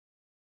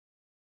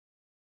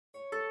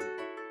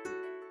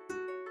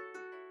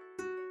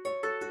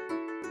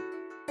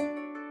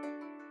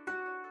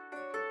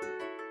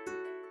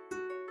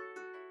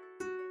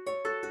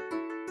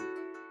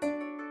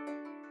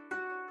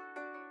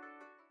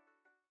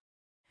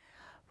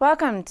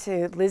Welcome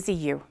to Lizzie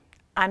U.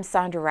 I'm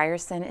Sandra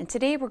Ryerson, and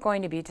today we're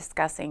going to be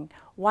discussing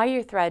why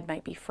your thread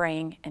might be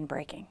fraying and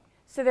breaking.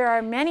 So there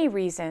are many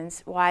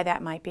reasons why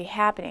that might be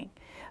happening,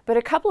 but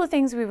a couple of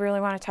things we really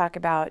want to talk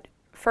about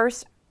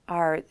first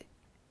are,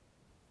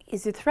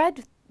 is the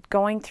thread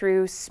going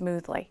through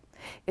smoothly?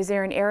 Is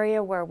there an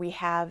area where we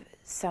have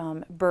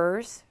some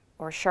burrs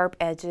or sharp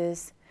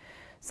edges,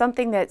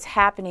 something that's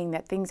happening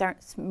that things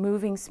aren't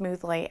moving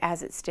smoothly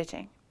as it's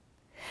stitching?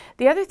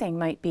 The other thing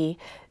might be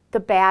the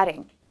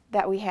batting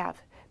that we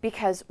have,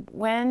 because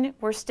when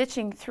we're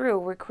stitching through,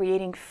 we're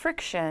creating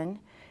friction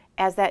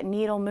as that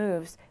needle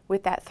moves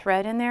with that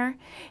thread in there,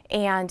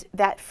 and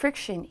that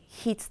friction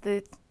heats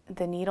the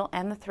needle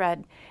and the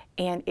thread,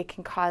 and it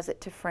can cause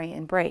it to fray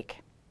and break.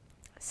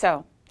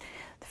 So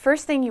the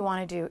first thing you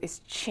want to do is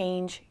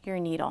change your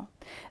needle.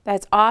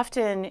 That's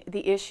often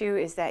the issue,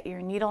 is that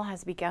your needle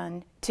has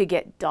begun to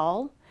get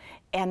dull,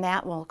 and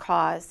that will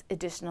cause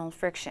additional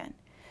friction.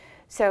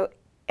 So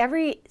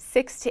every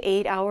 6 to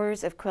 8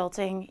 hours of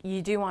quilting,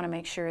 you do want to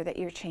make sure that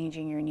you're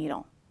changing your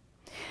needle.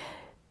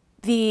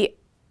 The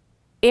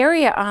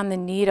area on the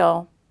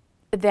needle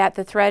that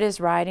the thread is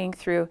riding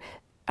through,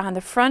 on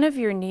the front of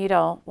your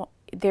needle,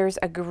 there's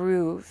a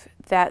groove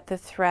that the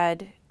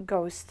thread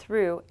goes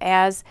through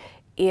as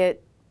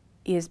it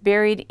is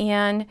buried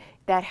in.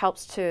 That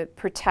helps to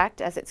protect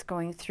as it's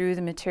going through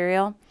the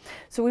material.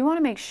 So we want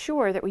to make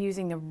sure that we're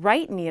using the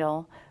right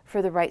needle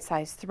for the right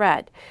size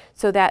thread.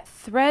 So that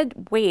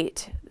thread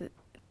weight,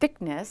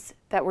 thickness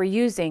that we're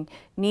using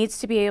needs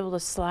to be able to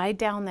slide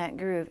down that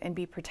groove and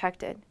be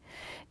protected.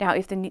 Now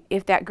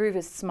if that groove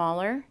is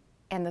smaller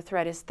and the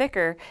thread is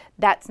thicker,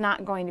 that's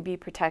not going to be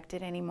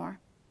protected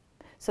anymore.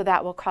 So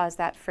that will cause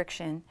that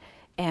friction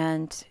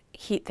and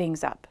heat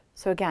things up.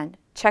 So again,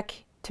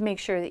 check to make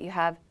sure that you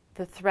have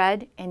the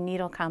thread and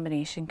needle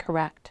combination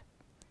correct.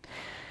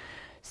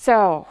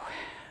 So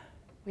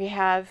we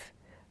have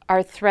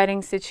our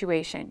threading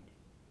situation.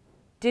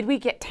 Did we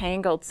get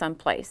tangled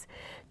someplace?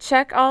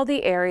 Check all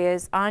the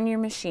areas on your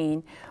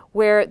machine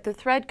where the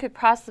thread could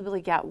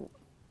possibly get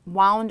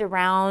wound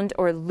around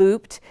or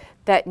looped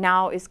that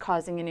now is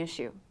causing an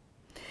issue.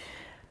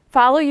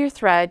 Follow your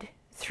thread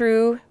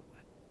through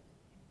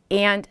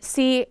and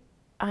see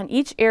on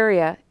each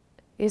area,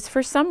 is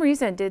for some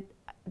reason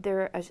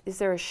is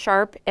there a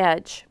sharp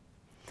edge?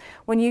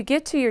 When you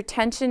get to your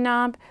tension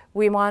knob,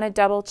 we want to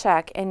double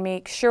check and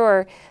make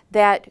sure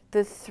that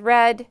the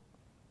thread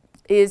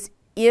is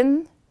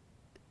in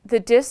the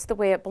disc the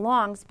way it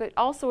belongs, but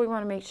also we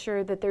want to make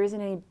sure that there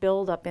isn't any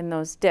buildup in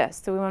those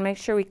discs. So we want to make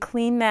sure we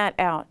clean that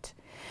out.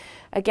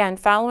 Again,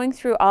 following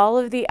through all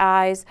of the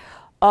eyes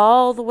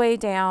all the way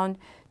down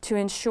to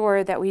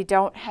ensure that we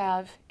don't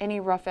have any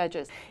rough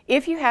edges.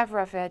 If you have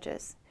rough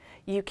edges,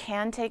 you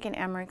can take an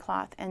emery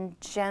cloth and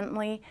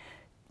gently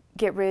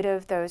get rid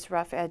of those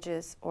rough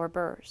edges or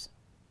burrs.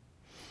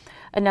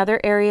 Another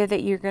area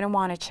that you're going to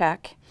want to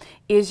check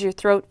is your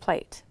throat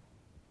plate.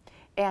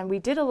 And we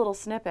did a little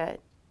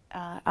snippet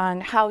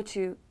on how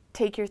to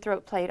take your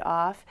throat plate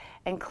off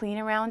and clean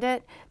around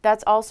it.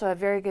 That's also a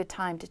very good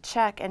time to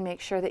check and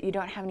make sure that you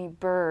don't have any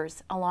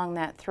burrs along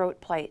that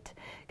throat plate,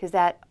 because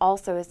that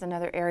also is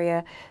another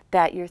area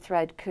that your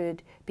thread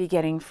could be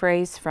getting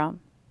frays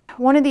from.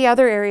 One of the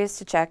other areas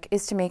to check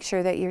is to make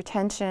sure that your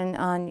tension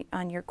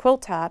on your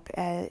quilt top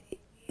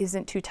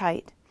isn't too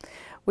tight.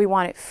 We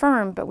want it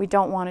firm, but we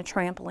don't want a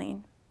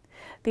trampoline.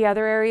 The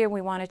other area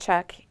we want to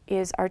check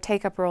is our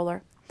take-up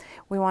roller.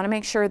 We want to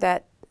make sure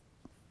that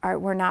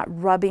we're not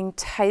rubbing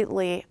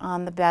tightly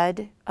on the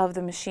bed of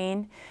the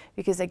machine,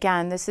 because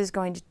again, this is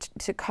going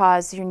to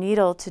cause your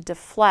needle to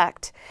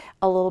deflect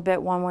a little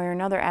bit one way or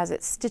another as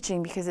it's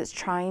stitching, because it's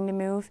trying to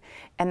move,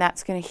 and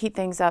that's going to heat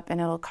things up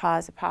and it'll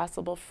cause a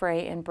possible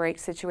fray and break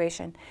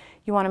situation.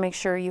 You want to make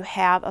sure you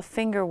have a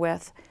finger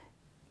width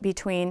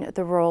between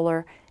the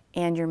roller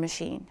and your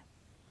machine.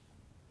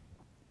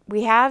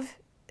 We have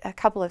a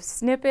couple of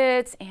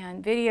snippets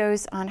and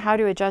videos on how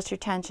to adjust your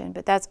tension,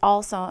 but that's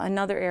also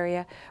another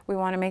area we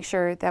want to make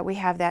sure that we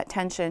have that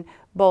tension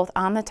both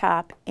on the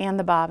top and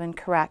the bobbin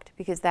correct,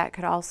 because that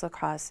could also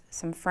cause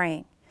some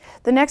fraying.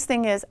 The next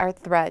thing is our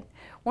thread.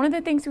 One of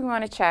the things we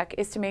want to check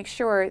is to make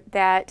sure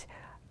that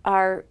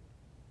our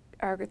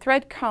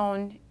thread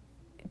cone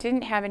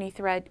didn't have any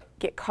thread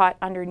get caught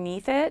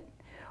underneath it,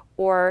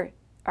 or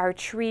our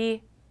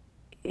tree,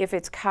 if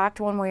it's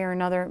cocked one way or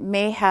another,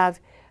 may have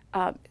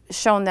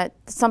shown that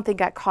something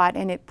got caught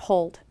and it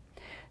pulled.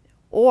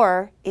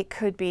 Or it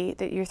could be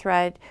that your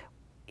thread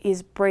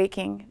is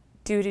breaking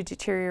due to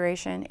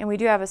deterioration. And we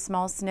do have a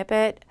small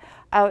snippet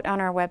out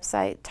on our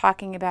website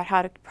talking about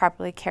how to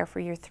properly care for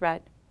your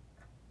thread.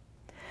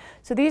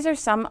 So these are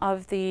some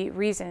of the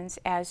reasons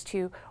as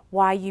to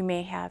why you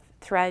may have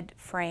thread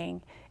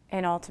fraying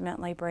and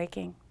ultimately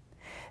breaking.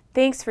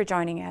 Thanks for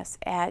joining us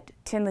at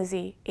Tin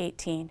Lizzie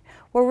 18,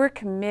 where we're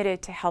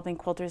committed to helping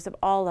quilters of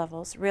all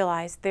levels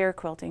realize their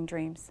quilting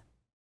dreams.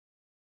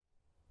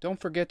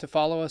 Don't forget to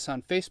follow us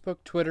on Facebook,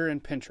 Twitter,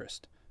 and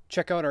Pinterest.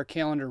 Check out our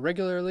calendar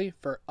regularly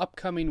for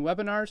upcoming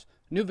webinars,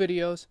 new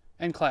videos,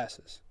 and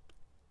classes.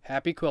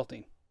 Happy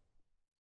quilting!